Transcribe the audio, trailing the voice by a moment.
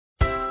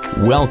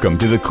Welcome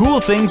to the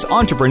Cool Things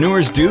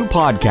Entrepreneurs Do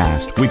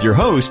podcast with your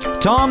host,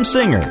 Tom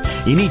Singer.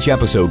 In each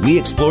episode, we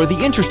explore the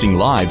interesting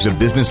lives of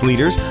business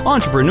leaders,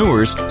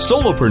 entrepreneurs,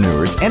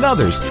 solopreneurs, and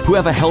others who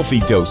have a healthy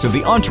dose of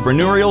the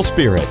entrepreneurial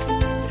spirit.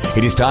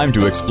 It is time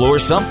to explore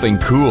something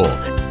cool.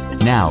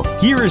 Now,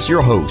 here is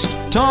your host,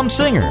 Tom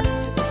Singer.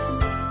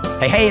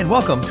 Hey, and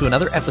welcome to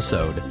another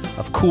episode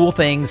of Cool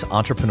Things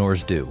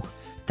Entrepreneurs Do.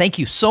 Thank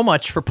you so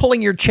much for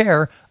pulling your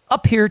chair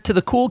up here to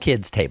the cool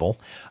kids table.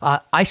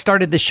 I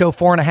started this show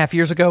 4.5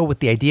 years ago with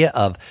the idea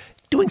of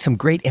doing some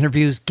great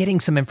interviews, getting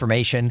some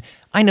information.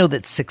 I know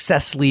that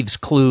success leaves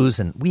clues,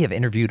 and we have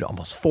interviewed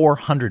almost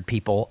 400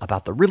 people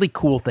about the really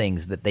cool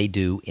things that they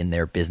do in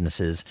their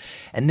businesses.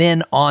 And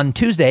then on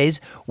Tuesdays,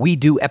 we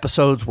do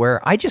episodes where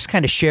I just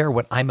kind of share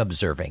what I'm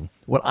observing,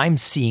 what I'm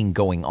seeing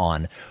going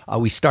on.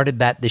 We started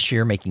that this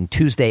year, making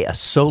Tuesday a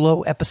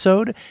solo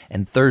episode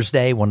and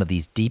Thursday one of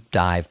these deep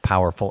dive,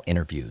 powerful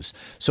interviews.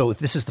 So if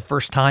this is the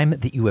first time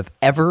that you have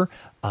ever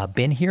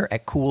been here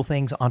at Cool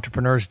Things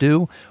Entrepreneurs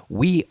Do,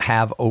 we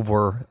have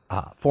over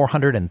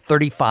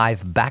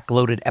 435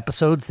 backloaded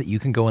episodes that you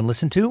can go and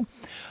listen to.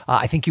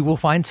 I think you will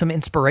find some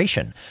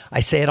inspiration. I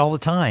say it all the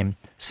time,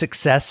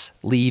 success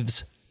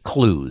leaves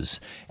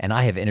clues. And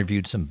I have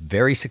interviewed some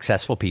very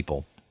successful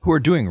people who are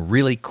doing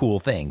really cool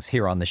things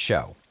here on the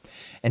show.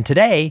 And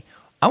today,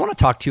 I want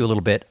to talk to you a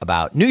little bit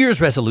about New Year's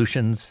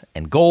resolutions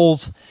and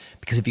goals,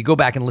 because if you go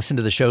back and listen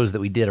to the shows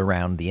that we did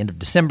around the end of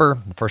December,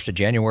 the 1st of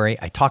January,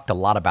 I talked a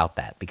lot about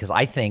that, because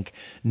I think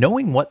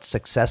knowing what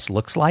success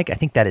looks like, I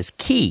think that is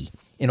key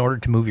in order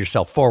to move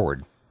yourself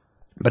forward.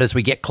 But as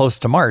we get close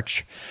to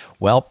March,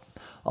 well,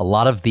 a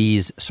lot of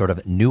these sort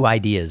of new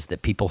ideas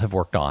that people have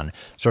worked on,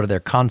 sort of their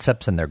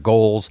concepts and their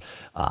goals,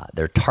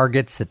 their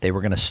targets that they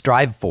were going to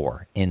strive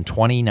for in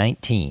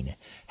 2019,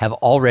 have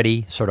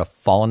already sort of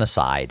fallen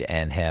aside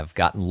and have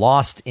gotten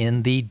lost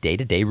in the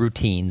day-to-day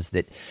routines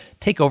that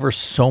take over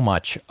so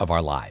much of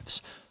our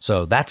lives.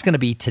 So that's going to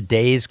be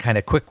today's kind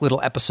of quick little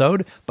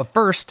episode. But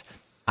first,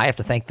 I have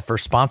to thank the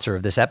first sponsor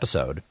of this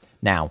episode.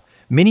 Now,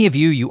 many of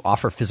you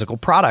offer physical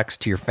products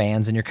to your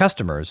fans and your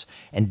customers,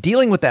 and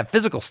dealing with that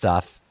physical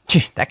stuff,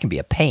 that can be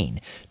a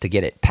pain to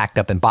get it packed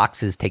up in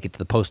boxes, take it to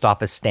the post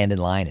office, stand in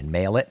line, and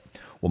mail it.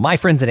 Well, my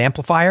friends at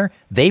Amplifier,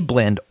 they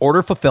blend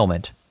order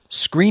fulfillment,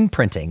 screen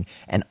printing,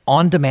 and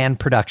on-demand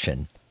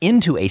production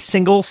into a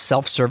single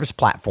self-service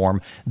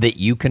platform that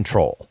you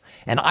control.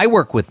 And I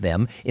work with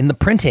them in the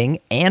printing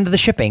and the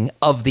shipping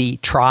of the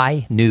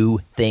Try New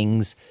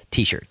Things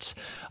t-shirts.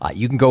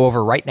 You can go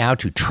over right now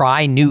to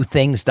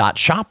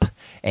trynewthings.shop,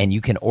 and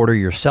you can order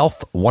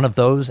yourself one of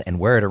those and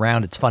wear it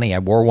around. It's funny, I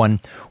wore one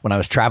when I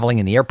was traveling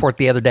in the airport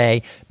the other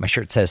day. My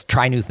shirt says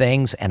Try New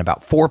Things, and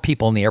about 4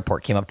 people in the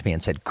airport came up to me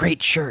and said,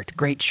 "Great shirt,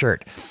 great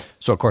shirt."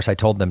 So, of course, I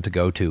told them to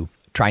go to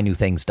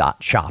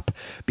trynewthings.shop,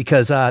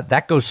 because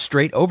that goes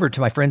straight over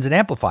to my friends at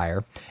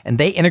Amplifier, and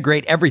they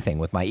integrate everything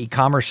with my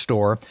e-commerce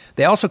store.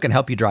 They also can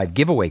help you drive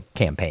giveaway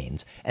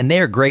campaigns, and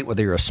they are great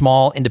whether you're a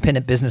small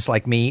independent business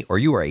like me or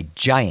you are a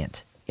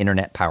giant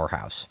internet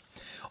powerhouse.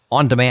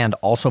 On demand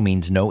also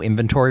means no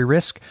inventory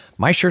risk.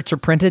 My shirts are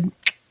printed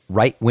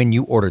right when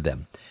you order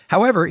them.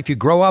 However, if you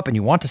grow up and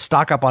you want to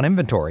stock up on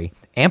inventory,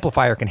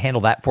 Amplifier can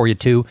handle that for you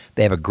too.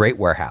 They have a great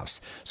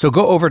warehouse. So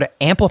go over to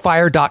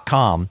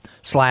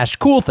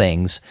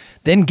amplifier.com/coolthings,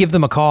 then give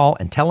them a call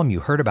and tell them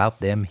you heard about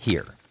them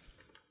here.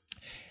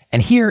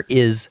 And here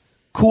is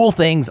Cool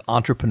Things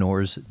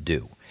Entrepreneurs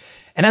Do.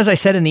 And as I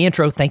said in the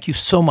intro, thank you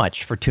so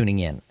much for tuning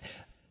in.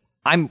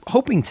 I'm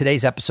hoping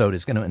today's episode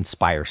is going to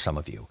inspire some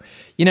of you.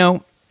 You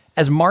know,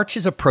 as March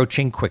is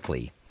approaching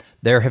quickly,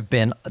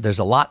 there's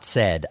a lot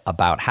said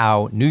about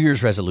how New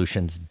Year's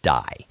resolutions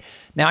die.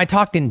 Now, I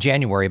talked in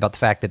January about the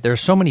fact that there are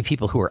so many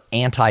people who are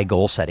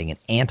anti-goal setting and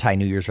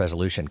anti-New Year's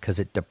resolution because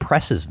it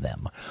depresses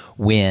them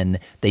when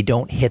they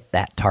don't hit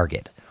that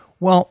target.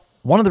 Well,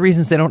 one of the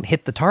reasons they don't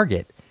hit the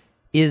target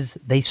is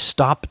they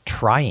stop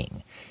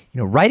trying. You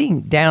know,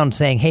 writing down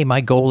saying, hey,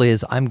 my goal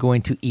is I'm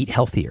going to eat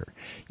healthier.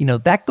 You know,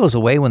 that goes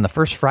away when the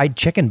first fried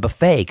chicken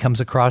buffet comes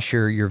across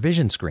your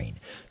vision screen.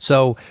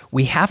 So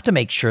we have to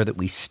make sure that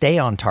we stay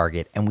on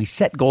target and we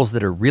set goals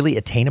that are really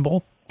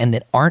attainable and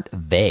that aren't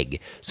vague.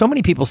 So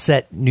many people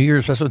set New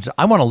Year's resolutions.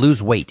 I want to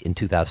lose weight in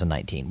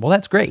 2019. Well,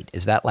 that's great.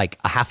 Is that like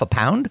a half a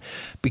pound?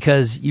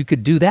 Because you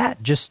could do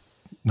that just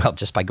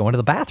by going to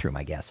the bathroom,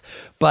 I guess.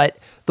 But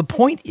the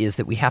point is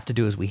that we have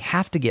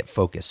to get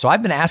focused. So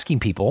I've been asking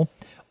people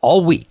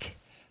all week,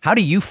 how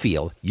do you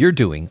feel you're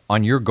doing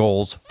on your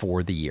goals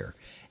for the year?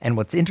 And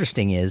what's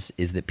interesting is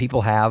that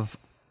people have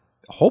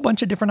a whole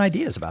bunch of different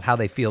ideas about how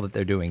they feel that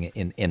they're doing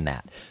in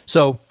that.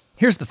 So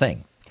here's the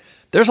thing.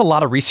 There's a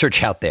lot of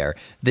research out there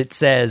that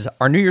says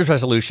our New Year's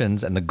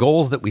resolutions and the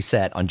goals that we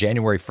set on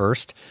January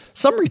 1st,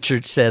 some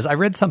research says, I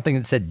read something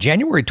that said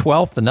January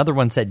 12th, another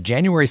one said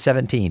January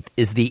 17th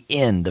is the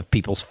end of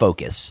people's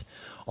focus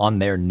on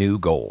their new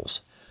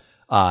goals.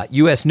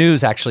 U.S.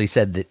 News actually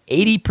said that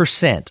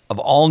 80% of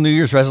all New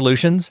Year's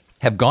resolutions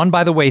have gone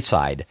by the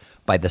wayside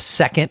by the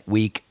second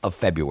week of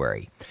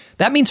February.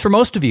 That means for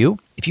most of you,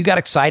 if you got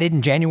excited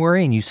in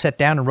January and you sat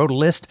down and wrote a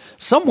list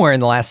somewhere in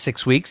the last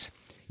 6 weeks,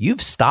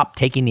 you've stopped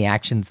taking the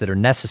actions that are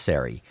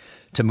necessary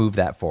to move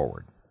that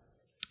forward.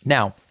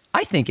 Now,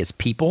 I think as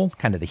people,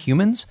 kind of the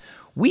humans,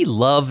 we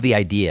love the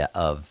idea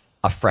of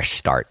a fresh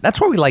start. That's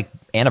why we like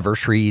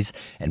anniversaries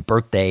and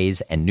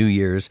birthdays and New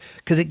Year's,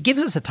 because it gives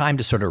us a time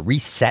to sort of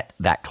reset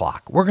that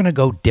clock. We're going to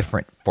go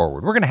different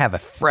forward. We're going to have a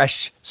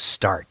fresh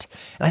start.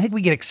 And I think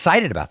we get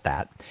excited about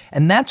that.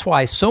 And that's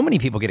why so many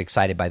people get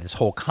excited by this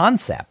whole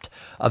concept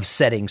of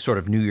setting sort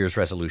of New Year's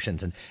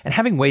resolutions and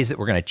having ways that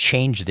we're going to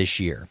change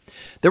this year.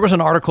 There was an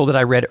article that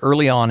I read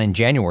early on in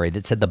January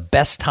that said the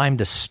best time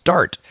to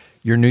start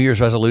your New Year's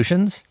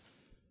resolutions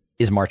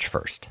is March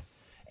 1st.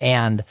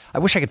 And I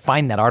wish I could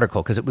find that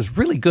article because it was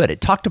really good.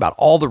 It talked about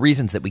all the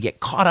reasons that we get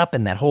caught up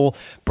in that whole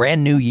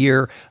brand new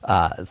year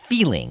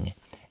feeling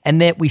and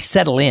that we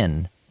settle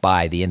in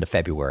by the end of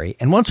February.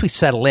 And once we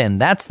settle in,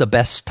 that's the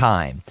best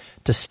time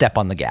to step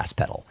on the gas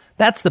pedal.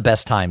 That's the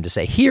best time to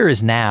say, here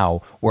is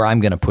now where I'm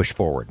going to push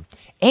forward.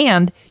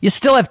 And you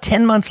still have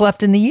 10 months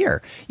left in the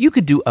year. You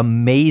could do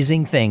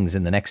amazing things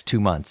in the next 2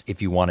 months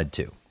if you wanted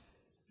to.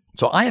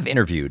 So I've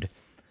interviewed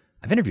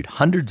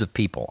hundreds of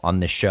people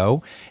on this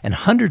show and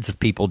hundreds of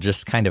people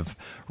just kind of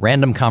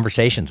random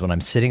conversations when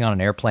I'm sitting on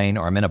an airplane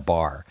or I'm in a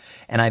bar.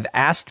 And I've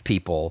asked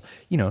people,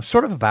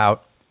 sort of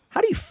about how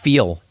do you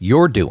feel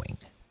you're doing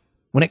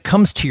when it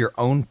comes to your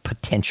own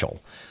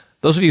potential?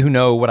 Those of you who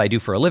know what I do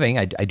for a living,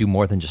 I do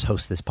more than just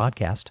host this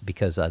podcast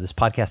because this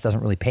podcast doesn't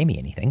really pay me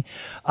anything.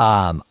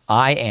 I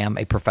am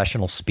a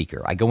professional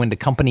speaker. I go into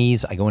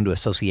companies, I go into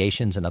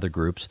associations and other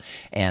groups,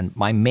 and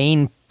my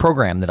main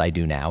program that I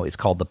do now is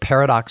called The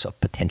Paradox of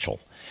Potential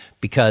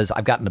because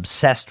I've gotten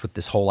obsessed with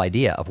this whole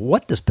idea of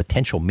what does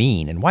potential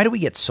mean and why do we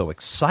get so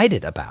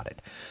excited about it?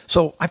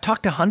 So I've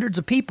talked to hundreds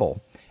of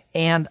people,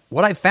 and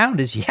what I've found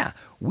is,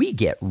 we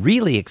get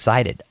really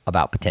excited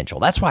about potential.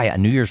 That's why a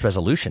New Year's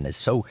resolution is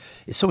so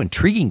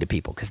intriguing to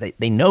people because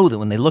they know that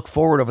when they look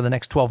forward over the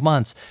next 12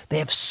 months, they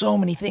have so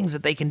many things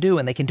that they can do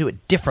and they can do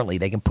it differently.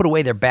 They can put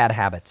away their bad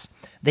habits.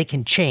 They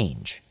can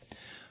change.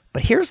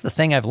 But here's the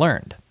thing I've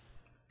learned.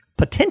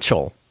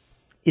 Potential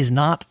is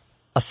not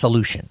a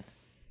solution.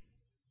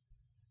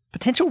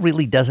 Potential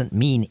really doesn't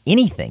mean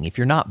anything if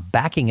you're not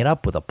backing it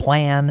up with a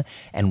plan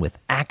and with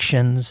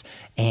actions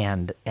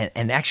and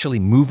actually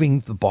moving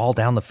the ball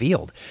down the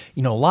field.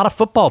 A lot of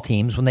football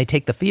teams, when they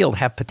take the field,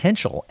 have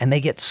potential and they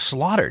get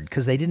slaughtered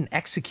because they didn't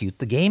execute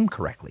the game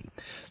correctly.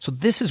 So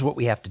this is what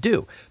we have to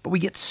do. But we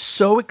get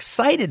so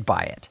excited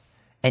by it.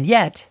 And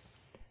yet,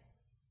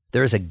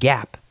 there is a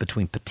gap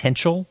between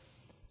potential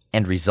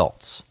and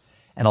results.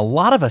 And a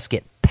lot of us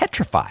get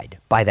petrified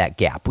by that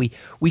gap. We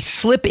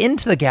slip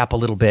into the gap a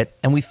little bit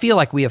and we feel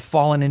like we have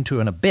fallen into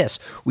an abyss.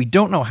 We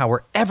don't know how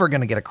we're ever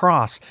going to get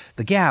across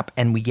the gap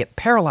and we get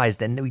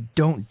paralyzed and we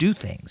don't do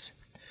things.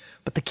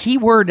 But the key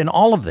word in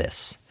all of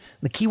this,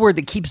 the key word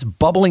that keeps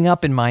bubbling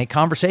up in my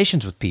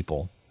conversations with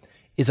people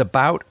is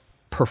about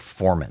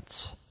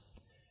performance.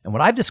 And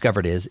what I've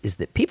discovered is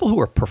that people who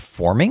are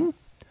performing,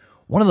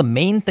 one of the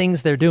main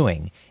things they're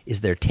doing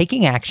is they're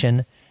taking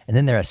action and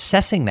then they're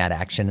assessing that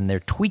action and they're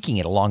tweaking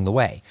it along the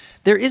way.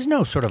 There is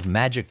no sort of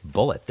magic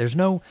bullet. There's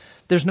no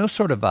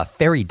sort of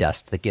fairy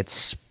dust that gets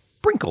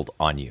sprinkled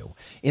on you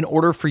in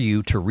order for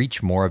you to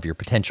reach more of your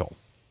potential.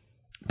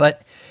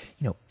 But,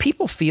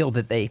 people feel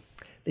that they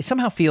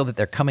somehow feel that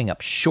they're coming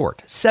up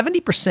short.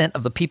 70%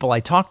 of the people I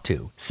talk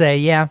to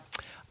say,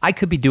 I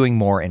could be doing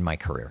more in my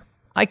career.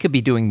 I could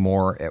be doing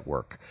more at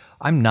work.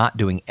 I'm not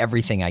doing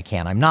everything I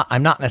can. I'm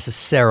not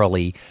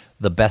necessarily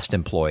the best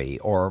employee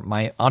or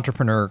my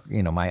entrepreneur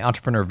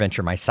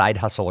venture, my side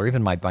hustle, or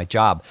even my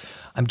job.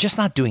 I'm just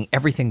not doing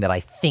everything that I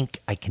think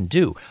I can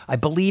do. I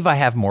believe I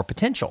have more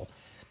potential.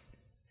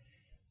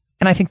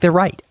 And I think they're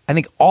right. I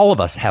think all of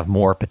us have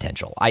more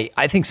potential.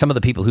 I think some of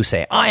the people who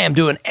say, I am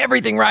doing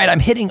everything right, I'm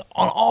hitting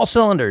on all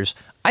cylinders,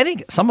 I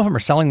think some of them are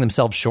selling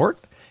themselves short,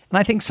 and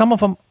I think some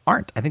of them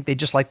aren't. I think they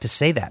just like to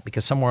say that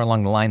because somewhere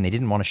along the line they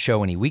didn't want to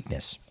show any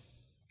weakness.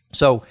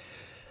 So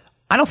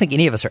I don't think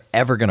any of us are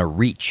ever going to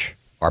reach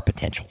our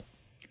potential.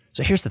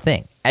 So here's the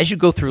thing. As you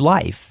go through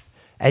life,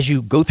 as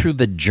you go through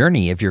the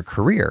journey of your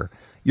career,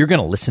 you're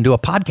going to listen to a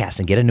podcast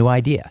and get a new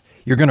idea.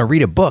 You're going to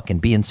read a book and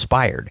be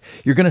inspired.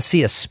 You're going to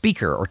see a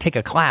speaker or take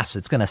a class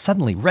that's going to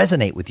suddenly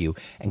resonate with you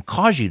and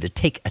cause you to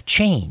take a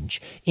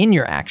change in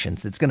your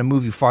actions that's going to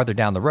move you farther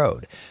down the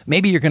road.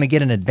 Maybe you're going to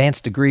get an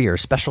advanced degree or a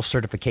special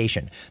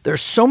certification. There are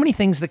so many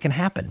things that can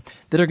happen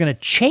that are going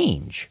to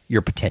change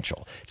your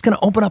potential. It's going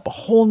to open up a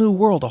whole new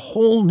world, a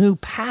whole new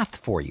path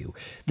for you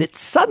that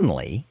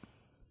suddenly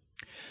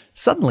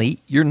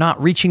you're not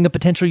reaching the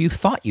potential you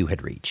thought you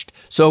had reached.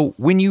 So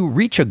when you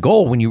reach a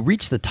goal, when you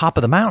reach the top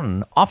of the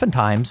mountain,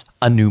 oftentimes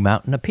a new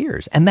mountain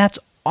appears. And that's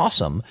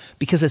awesome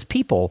because as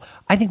people,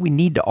 I think we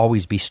need to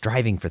always be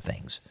striving for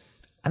things.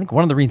 I think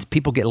one of the reasons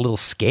people get a little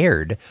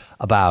scared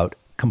about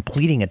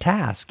completing a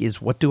task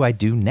is, what do I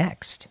do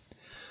next?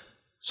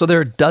 So there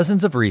are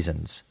dozens of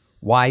reasons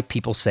why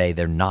people say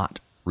they're not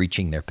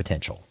reaching their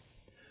potential.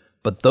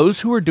 But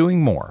those who are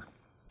doing more,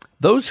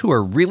 those who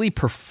are really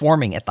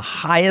performing at the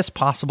highest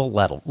possible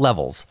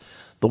levels,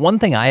 the one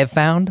thing I have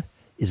found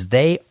is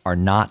they are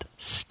not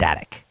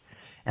static.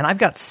 And I've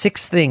got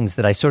 6 things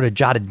that I sort of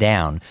jotted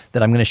down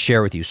that I'm going to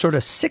share with you, sort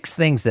of 6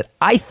 things that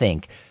I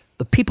think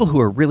the people who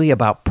are really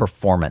about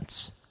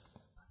performance,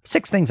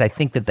 6 things I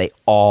think that they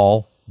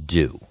all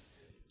do.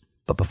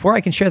 But before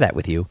I can share that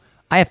with you,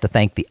 I have to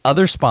thank the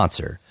other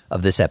sponsor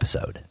of this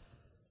episode.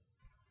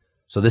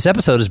 So this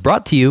episode is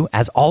brought to you,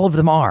 as all of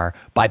them are,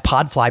 by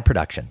Podfly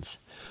Productions.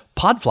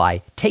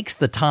 Podfly takes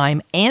the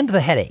time and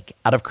the headache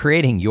out of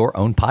creating your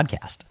own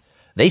podcast.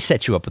 They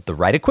set you up with the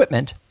right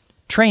equipment,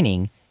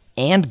 training,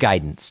 and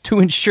guidance to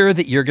ensure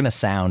that you're going to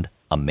sound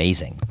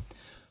amazing.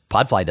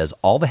 Podfly does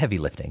all the heavy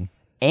lifting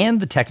and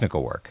the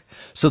technical work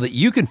so that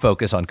you can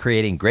focus on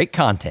creating great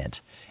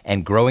content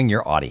and growing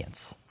your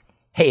audience.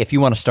 Hey, if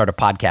you want to start a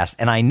podcast,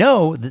 and I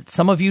know that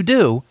some of you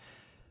do,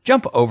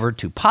 jump over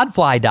to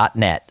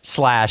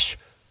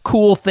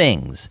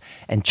podfly.net/coolthings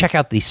and check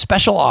out the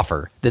special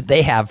offer that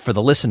they have for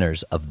the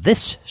listeners of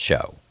this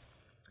show.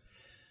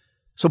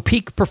 So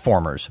peak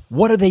performers,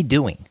 what are they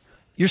doing?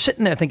 You're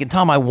sitting there thinking,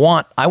 Tom, I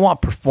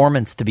want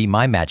performance to be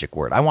my magic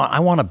word. I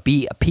want to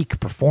be a peak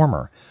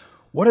performer.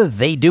 What are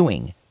they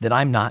doing that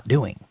I'm not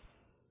doing?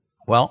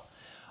 Well,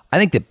 I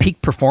think that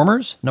peak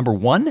performers, number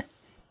one,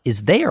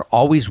 is they are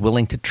always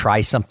willing to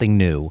try something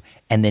new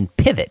and then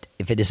pivot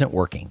if it isn't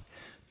working.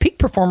 Peak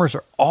performers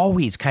are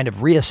always kind of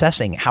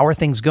reassessing, how are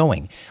things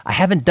going? I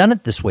haven't done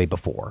it this way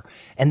before.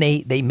 And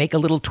they make a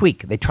little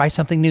tweak. They try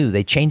something new.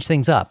 They change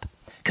things up.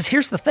 Because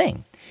here's the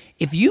thing.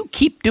 If you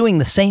keep doing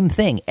the same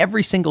thing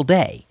every single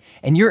day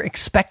and you're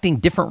expecting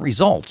different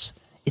results,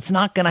 it's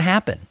not going to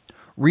happen.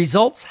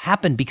 Results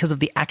happen because of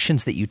the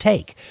actions that you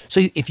take.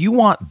 So if you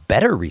want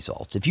better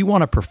results, if you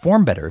want to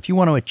perform better, if you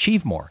want to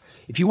achieve more,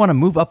 if you want to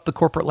move up the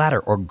corporate ladder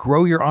or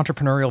grow your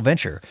entrepreneurial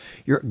venture,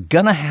 you're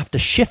going to have to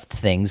shift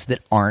things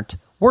that aren't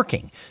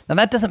working. Now,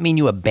 that doesn't mean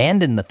you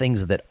abandon the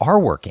things that are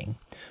working.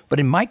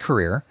 But in my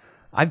career,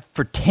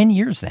 for 10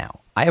 years now,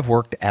 I have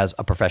worked as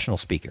a professional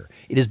speaker.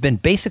 It has been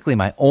basically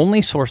my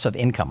only source of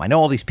income. I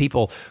know all these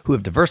people who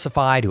have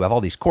diversified, who have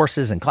all these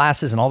courses and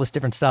classes and all this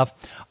different stuff.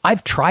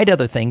 I've tried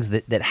other things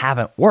that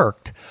haven't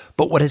worked,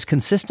 but what has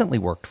consistently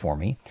worked for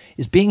me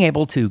is being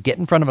able to get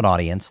in front of an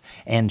audience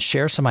and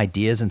share some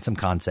ideas and some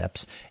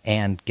concepts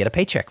and get a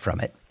paycheck from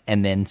it.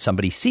 And then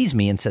somebody sees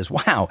me and says,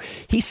 wow,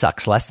 he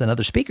sucks less than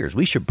other speakers.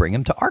 We should bring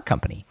him to our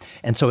company.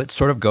 And so it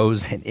sort of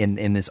goes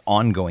in this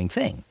ongoing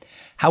thing.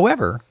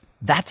 However,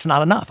 that's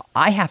not enough.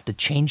 I have to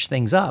change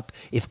things up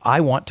if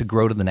I want to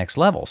grow to the next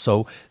level.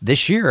 So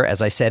this year,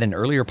 as I said in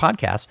earlier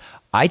podcasts,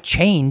 I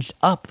changed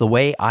up the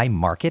way I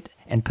market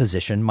and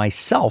position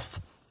myself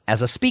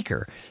as a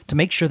speaker to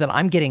make sure that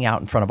I'm getting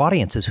out in front of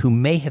audiences who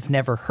may have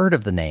never heard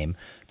of the name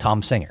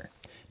Tom Singer.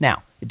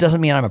 Now, it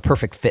doesn't mean I'm a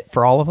perfect fit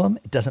for all of them.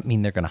 It doesn't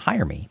mean they're going to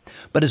hire me.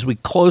 But as we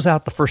close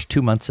out the first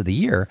 2 months of the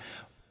year,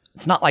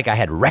 it's not like I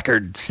had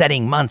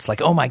record-setting months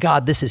like, oh my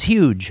God, this is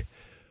huge.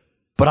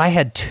 But I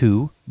had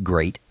 2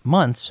 great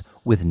months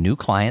with new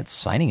clients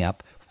signing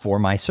up for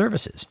my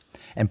services.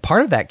 And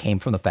part of that came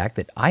from the fact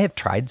that I have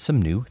tried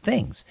some new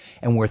things.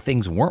 And where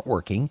things weren't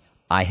working,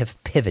 I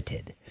have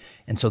pivoted.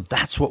 And so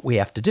that's what we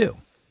have to do.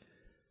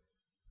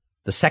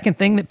 The second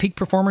thing that peak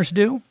performers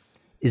do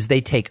is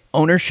they take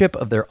ownership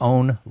of their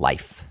own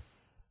life.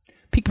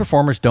 Peak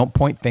performers don't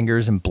point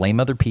fingers and blame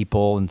other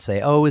people and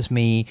say, oh, it's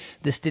me,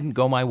 this didn't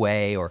go my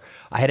way, or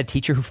I had a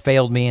teacher who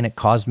failed me and it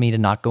caused me to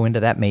not go into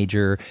that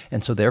major,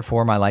 and so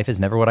therefore my life is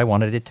never what I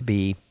wanted it to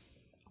be.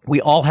 We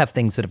all have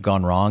things that have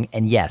gone wrong,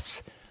 and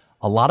yes,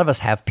 a lot of us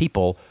have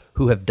people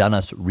who have done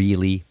us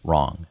really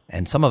wrong,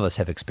 and some of us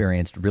have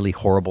experienced really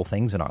horrible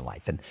things in our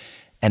life,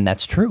 and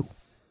that's true.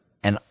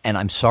 And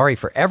I'm sorry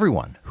for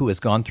everyone who has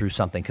gone through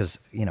something because,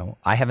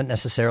 I haven't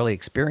necessarily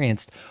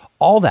experienced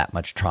all that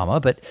much trauma.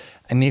 But,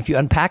 I mean, if you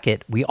unpack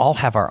it, we all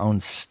have our own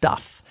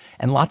stuff.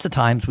 And lots of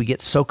times we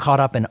get so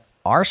caught up in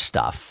our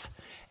stuff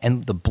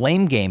and the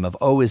blame game of,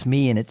 oh, is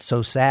me and it's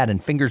so sad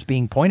and fingers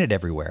being pointed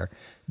everywhere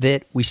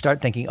that we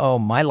start thinking, oh,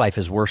 my life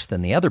is worse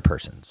than the other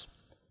person's.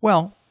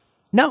 Well,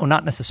 no,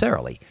 not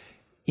necessarily.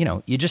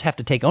 You just have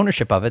to take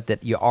ownership of it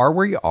that you are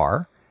where you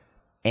are.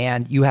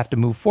 And you have to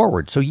move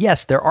forward. So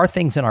yes, there are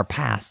things in our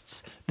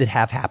pasts that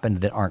have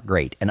happened that aren't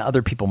great, and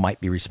other people might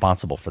be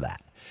responsible for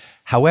that.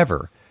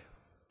 However,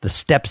 the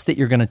steps that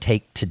you're going to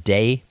take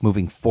today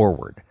moving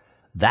forward,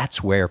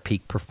 that's where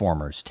peak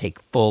performers take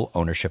full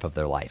ownership of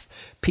their life.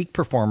 Peak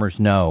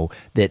performers know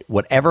that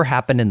whatever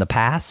happened in the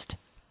past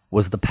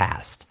was the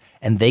past,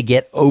 and they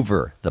get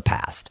over the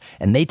past,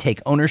 and they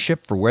take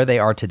ownership for where they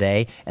are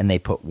today, and they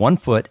put one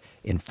foot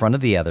in front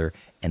of the other,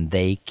 and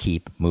they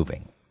keep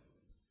moving.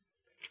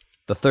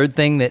 The third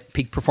thing that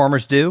peak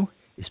performers do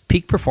is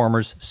peak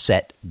performers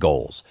set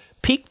goals.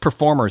 Peak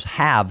performers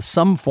have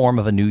some form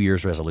of a New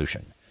Year's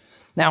resolution.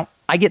 Now,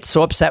 I get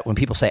so upset when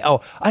people say,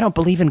 oh, I don't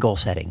believe in goal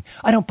setting.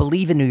 I don't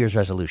believe in New Year's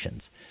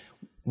resolutions.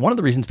 One of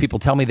the reasons people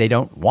tell me they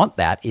don't want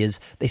that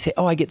is they say,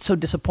 oh, I get so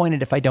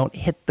disappointed if I don't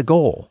hit the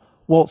goal.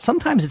 Well,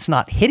 sometimes it's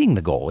not hitting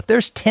the goal. If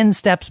there's 10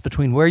 steps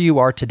between where you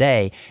are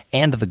today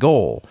and the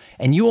goal,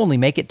 and you only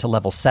make it to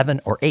level 7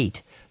 or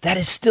 8, that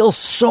is still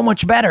so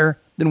much better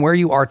than where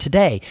you are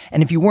today.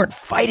 And if you weren't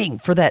fighting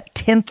for that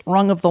 10th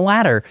rung of the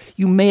ladder,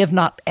 you may have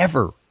not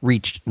ever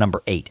reached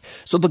number 8.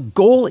 So the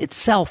goal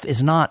itself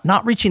is not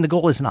reaching the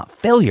goal is not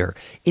failure.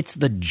 It's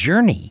the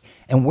journey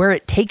and where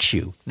it takes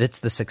you that's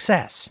the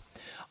success.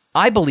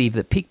 I believe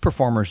that peak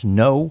performers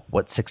know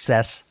what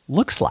success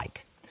looks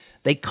like.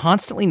 They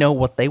constantly know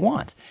what they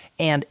want.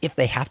 And if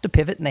they have to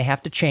pivot and they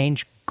have to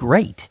change,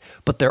 great.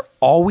 But they're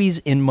always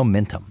in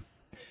momentum.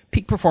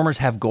 Peak performers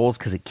have goals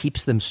because it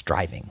keeps them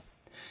striving.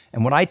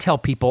 And what I tell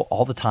people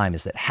all the time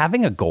is that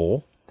having a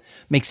goal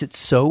makes it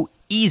so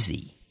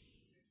easy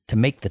to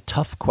make the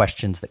tough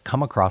questions that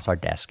come across our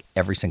desk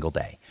every single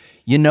day.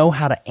 You know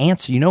how to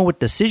answer, you know what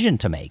decision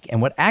to make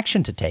and what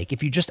action to take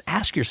if you just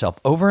ask yourself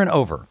over and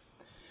over,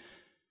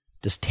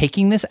 does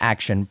taking this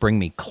action bring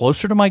me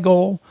closer to my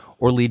goal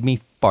or lead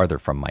me farther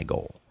from my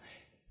goal?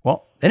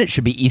 Well, then it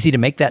should be easy to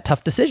make that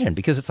tough decision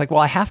because it's like, well,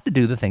 I have to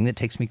do the thing that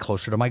takes me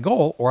closer to my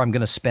goal or I'm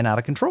going to spin out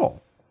of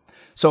control.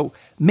 So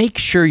make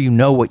sure you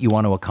know what you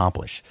want to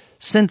accomplish.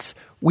 Since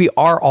we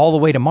are all the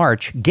way to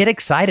March, get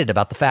excited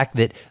about the fact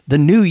that the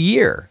new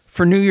year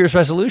for New Year's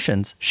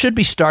resolutions should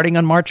be starting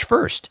on March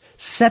 1st.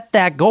 Set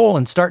that goal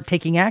and start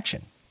taking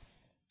action.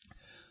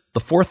 The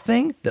fourth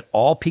thing that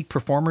all peak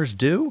performers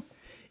do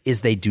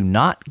is they do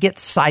not get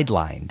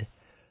sidelined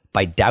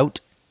by doubt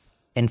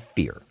and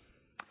fear.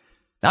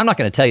 Now, I'm not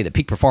going to tell you that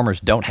peak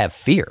performers don't have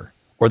fear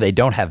or they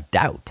don't have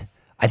doubt.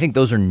 I think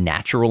those are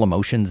natural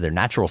emotions. They're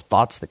natural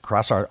thoughts that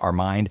cross our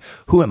mind.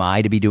 Who am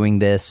I to be doing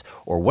this?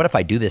 Or what if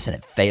I do this and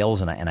it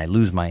fails and I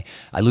lose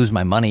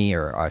my money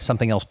or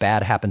something else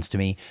bad happens to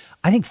me?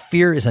 I think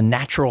fear is a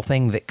natural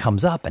thing that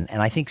comes up. And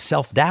I think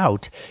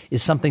self-doubt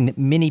is something that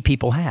many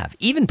people have.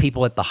 Even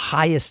people at the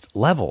highest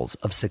levels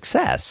of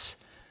success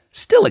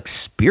still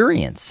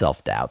experience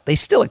self-doubt. They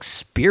still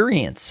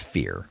experience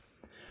fear.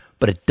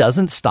 But it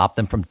doesn't stop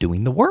them from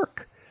doing the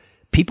work.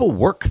 People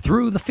work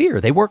through the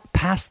fear. They work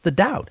past the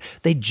doubt.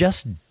 They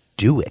just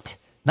do it.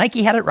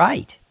 Nike had it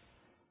right.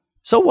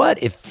 So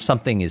what if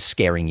something is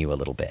scaring you a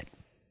little bit?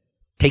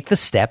 Take the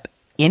step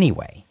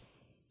anyway.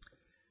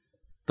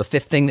 The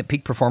fifth thing that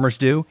peak performers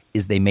do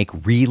is they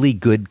make really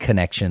good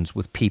connections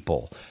with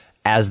people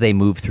as they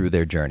move through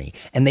their journey,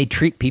 and they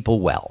treat people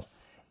well.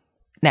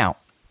 Now,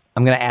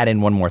 I'm going to add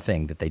in one more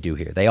thing that they do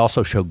here. They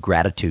also show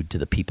gratitude to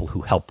the people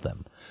who help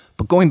them.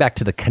 But going back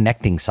to the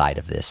connecting side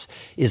of this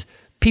is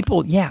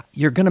people, yeah,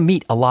 you're going to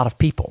meet a lot of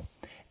people.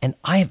 And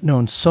I have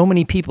known so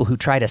many people who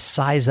try to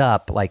size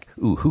up like,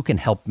 ooh, who can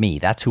help me?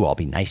 That's who I'll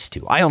be nice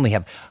to. I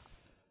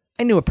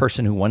knew a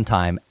person who one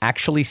time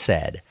actually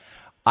said,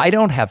 I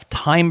don't have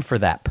time for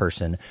that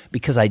person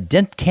because I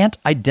can't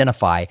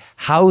identify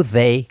how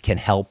they can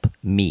help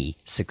me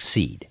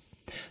succeed.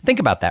 Think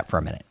about that for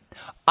a minute.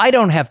 I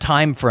don't have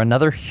time for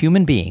another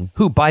human being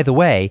who, by the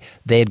way,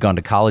 they had gone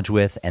to college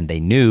with and they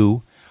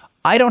knew.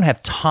 I don't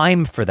have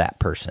time for that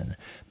person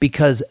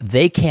because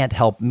they can't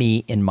help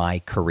me in my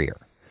career.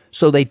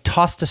 So they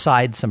tossed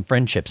aside some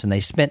friendships and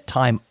they spent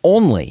time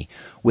only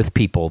with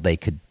people they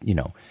could,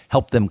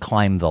 help them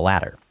climb the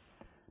ladder.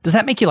 Does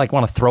that make you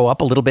want to throw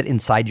up a little bit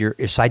inside your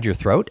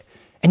throat?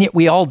 And yet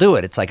we all do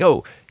it. It's like,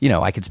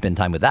 I could spend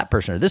time with that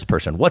person or this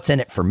person. What's in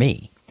it for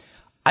me?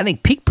 I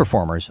think peak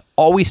performers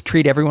always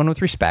treat everyone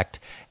with respect,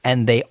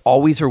 and they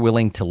always are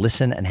willing to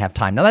listen and have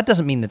time. Now, that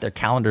doesn't mean that their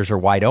calendars are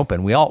wide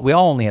open. We all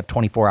only have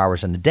 24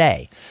 hours in a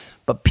day.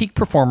 But peak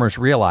performers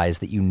realize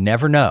that you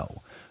never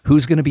know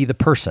who's going to be the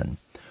person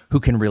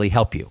who can really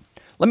help you.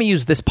 Let me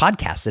use this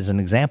podcast as an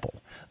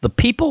example. The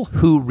people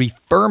who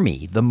refer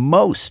me the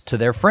most to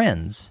their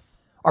friends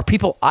are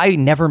people I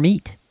never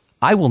meet.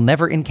 I will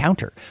never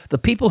encounter. The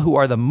people who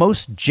are the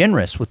most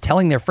generous with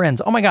telling their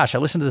friends, oh my gosh, I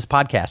listened to this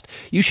podcast,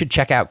 you should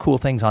check out Cool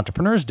Things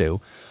Entrepreneurs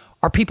Do,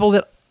 are people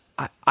that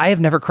I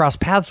have never crossed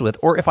paths with.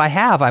 Or if I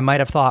have, I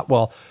might have thought,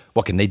 well,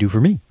 what can they do for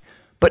me?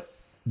 But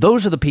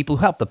those are the people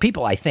who help. The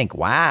people I think,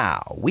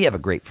 wow, we have a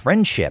great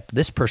friendship.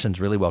 This person's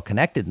really well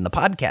connected in the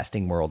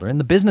podcasting world or in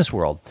the business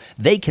world.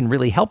 They can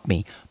really help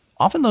me.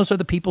 Often those are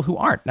the people who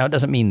aren't. Now, it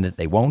doesn't mean that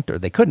they won't or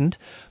they couldn't,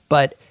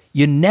 but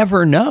you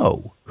never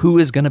know who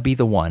is going to be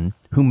the one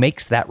who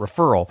makes that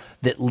referral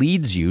that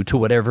leads you to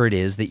whatever it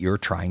is that you're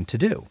trying to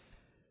do.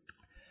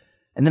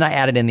 And then I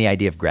added in the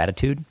idea of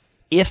gratitude.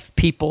 If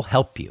people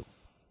help you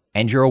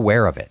and you're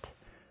aware of it,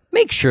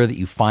 make sure that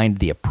you find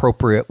the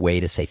appropriate way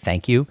to say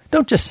thank you.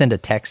 Don't just send a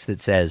text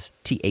that says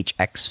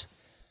THX.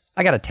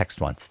 I got a text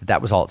once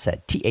that was all it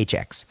said,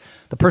 THX.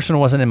 The person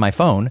wasn't in my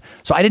phone,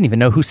 so I didn't even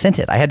know who sent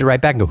it. I had to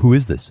write back and go, who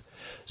is this?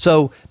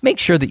 So make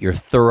sure that you're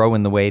thorough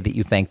in the way that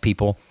you thank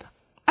people.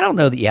 I don't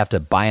know that you have to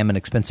buy them an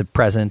expensive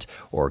present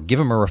or give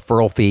them a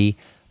referral fee,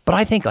 but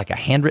I think like a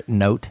handwritten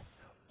note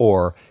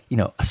or,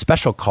 a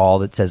special call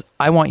that says,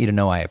 I want you to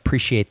know I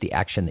appreciate the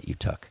action that you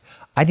took.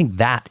 I think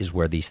that is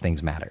where these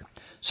things matter.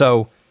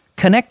 So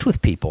connect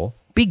with people,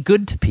 be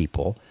good to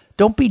people,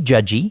 don't be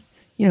judgy.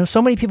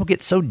 so many people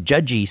get so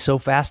judgy so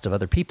fast of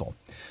other people.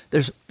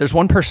 There's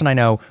one person I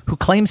know who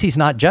claims he's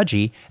not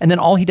judgy, and then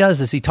all he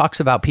does is he talks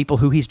about people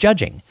who he's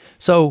judging.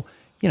 So,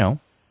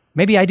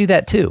 maybe I do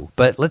that too,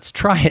 but let's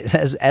try it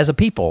as a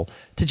people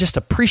to just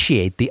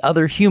appreciate the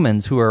other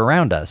humans who are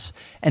around us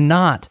and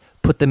not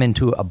put them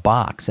into a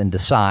box and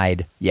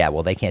decide,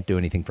 they can't do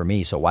anything for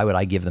me, so why would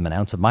I give them an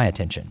ounce of my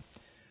attention?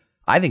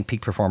 I think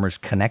peak performers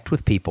connect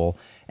with people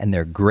and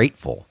they're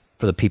grateful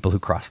for the people who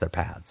cross their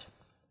paths.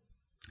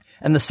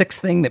 And the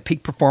sixth thing that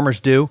peak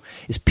performers do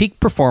is peak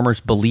performers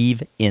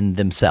believe in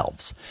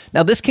themselves.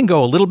 Now, this can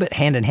go a little bit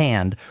hand in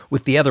hand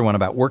with the other one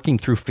about working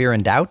through fear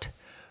and doubt.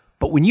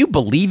 But when you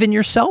believe in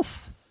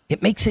yourself,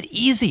 it makes it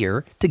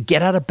easier to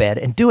get out of bed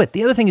and do it.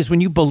 The other thing is when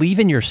you believe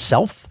in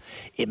yourself,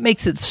 it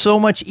makes it so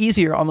much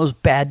easier on those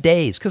bad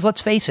days. Because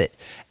let's face it,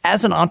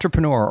 as an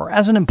entrepreneur or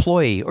as an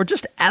employee or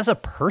just as a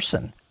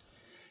person,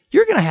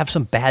 you're going to have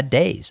some bad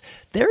days.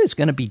 There is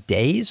going to be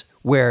days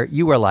where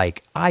you are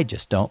like, I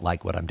just don't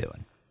like what I'm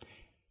doing.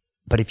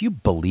 But if you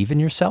believe in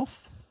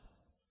yourself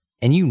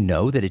and you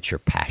know that it's your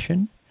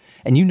passion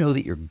and you know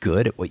that you're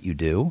good at what you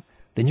do,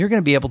 then you're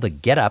going to be able to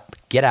get up,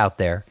 get out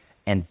there,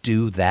 and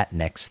do that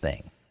next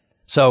thing.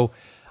 So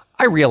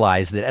I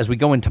realize that as we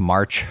go into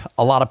March,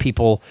 a lot of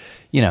people,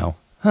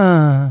 we're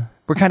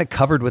kind of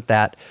covered with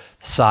that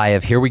sigh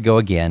of here we go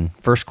again.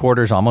 First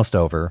quarter's almost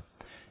over.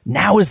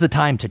 Now is the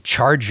time to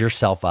charge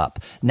yourself up.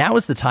 Now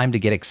is the time to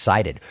get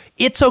excited.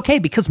 It's okay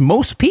because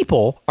most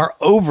people are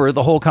over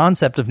the whole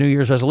concept of New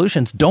Year's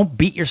resolutions. Don't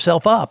beat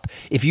yourself up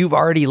if you've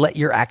already let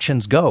your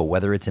actions go,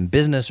 whether it's in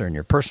business or in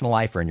your personal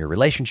life or in your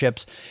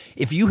relationships.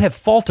 If you have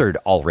faltered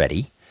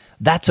already,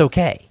 that's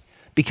okay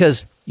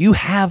because you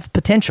have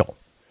potential.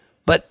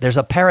 But there's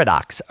a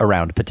paradox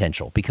around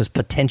potential because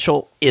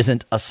potential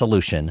isn't a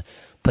solution.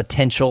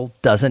 Potential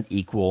doesn't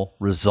equal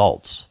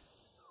results.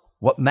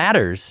 What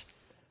matters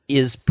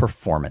is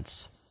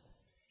performance.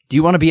 Do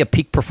you want to be a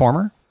peak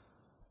performer?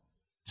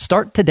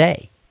 Start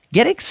today.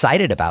 Get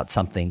excited about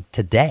something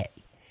today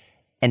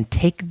and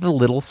take the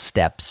little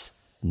steps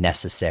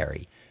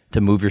necessary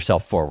to move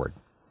yourself forward.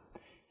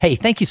 Hey,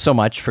 thank you so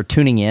much for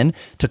tuning in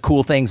to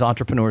Cool Things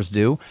Entrepreneurs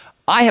Do.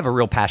 I have a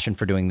real passion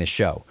for doing this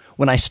show.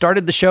 When I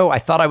started the show, I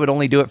thought I would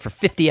only do it for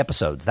 50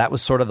 episodes. That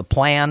was sort of the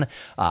plan.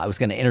 I was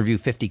going to interview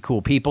 50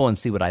 cool people and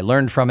see what I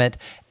learned from it.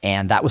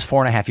 And that was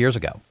 4.5 years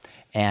ago.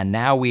 And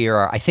now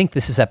I think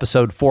this is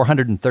episode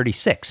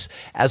 436.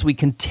 As we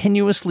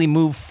continuously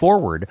move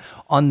forward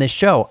on this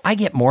show, I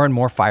get more and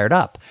more fired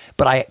up,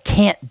 but I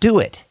can't do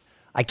it.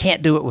 I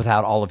can't do it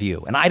without all of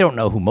you. And I don't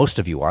know who most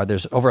of you are.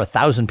 There's over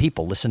 1,000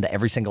 people listen to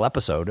every single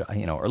episode,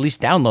 or at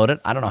least download it.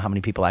 I don't know how many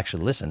people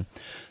actually listen.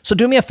 So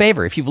do me a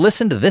favor. If you've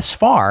listened to this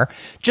far,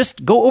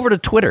 just go over to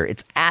Twitter.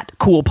 It's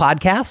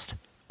 @CoolPodcast.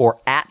 Or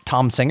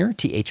 @TomSinger,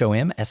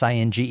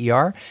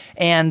 TomSinger,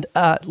 and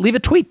leave a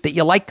tweet that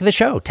you like the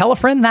show. Tell a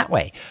friend that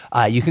way.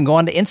 You can go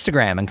on to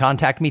Instagram and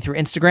contact me through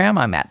Instagram.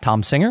 I'm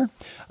 @TomSinger.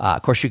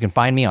 Of course, you can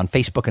find me on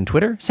Facebook and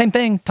Twitter. Same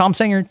thing,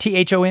 TomSinger,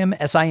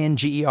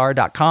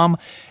 TomSinger.com.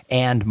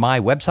 And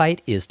my website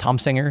is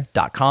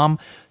tomsinger.com.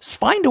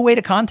 Find a way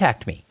to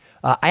contact me.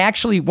 I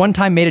actually one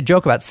time made a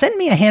joke about send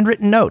me a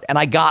handwritten note, and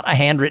I got a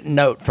handwritten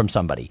note from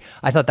somebody.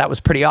 I thought that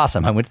was pretty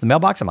awesome. I went to the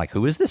mailbox. I'm like,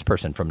 who is this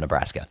person from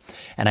Nebraska?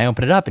 And I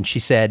opened it up, and she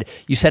said,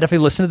 you said if I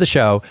listen to the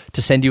show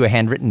to send you a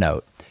handwritten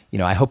note.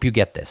 I hope you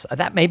get this.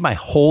 That made my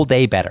whole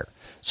day better.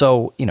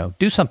 So,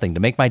 do something to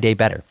make my day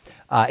better.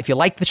 If you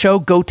like the show,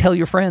 go tell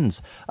your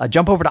friends.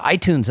 Jump over to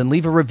iTunes and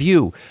leave a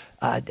review.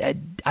 I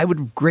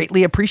would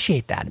greatly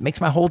appreciate that. It makes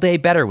my whole day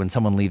better when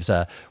someone leaves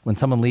a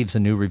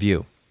new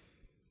review.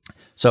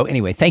 So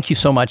anyway, thank you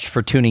so much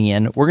for tuning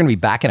in. We're going to be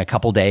back in a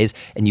couple days,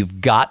 and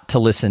you've got to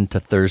listen to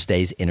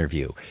Thursday's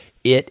interview.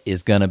 It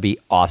is going to be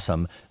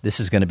awesome.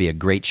 This is going to be a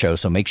great show,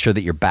 so make sure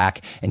that you're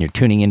back and you're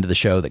tuning into the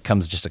show that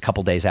comes just a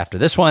couple days after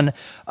this one.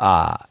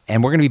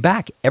 And we're going to be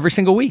back every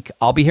single week.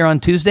 I'll be here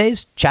on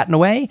Tuesdays chatting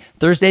away.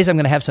 Thursdays, I'm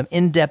going to have some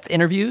in-depth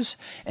interviews.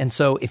 And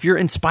so if you're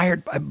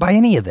inspired by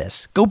any of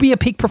this, go be a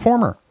peak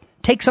performer.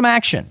 Take some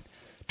action.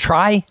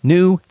 Try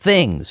new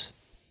things.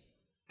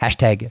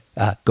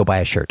 # go buy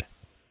a shirt.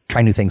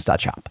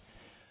 TryNewThings.shop.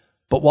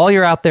 But while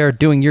you're out there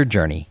doing your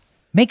journey,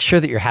 make sure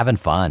that you're having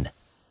fun.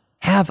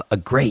 Have a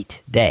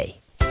great day.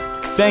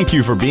 Thank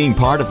you for being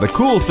part of the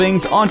Cool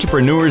Things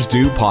Entrepreneurs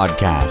Do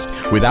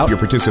podcast. Without your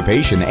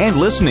participation and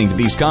listening to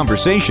these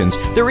conversations,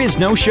 there is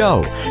no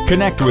show.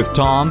 Connect with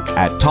Tom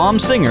at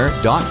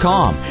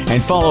TomSinger.com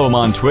and follow him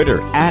on Twitter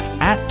at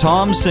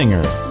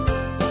 @TomSinger.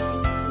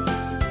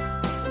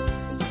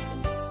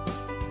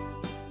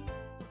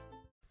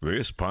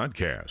 This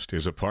podcast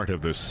is a part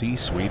of the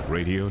C-Suite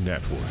Radio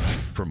Network.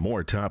 For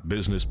more top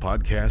business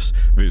podcasts,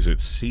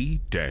 visit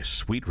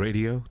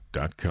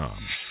c-suiteradio.com.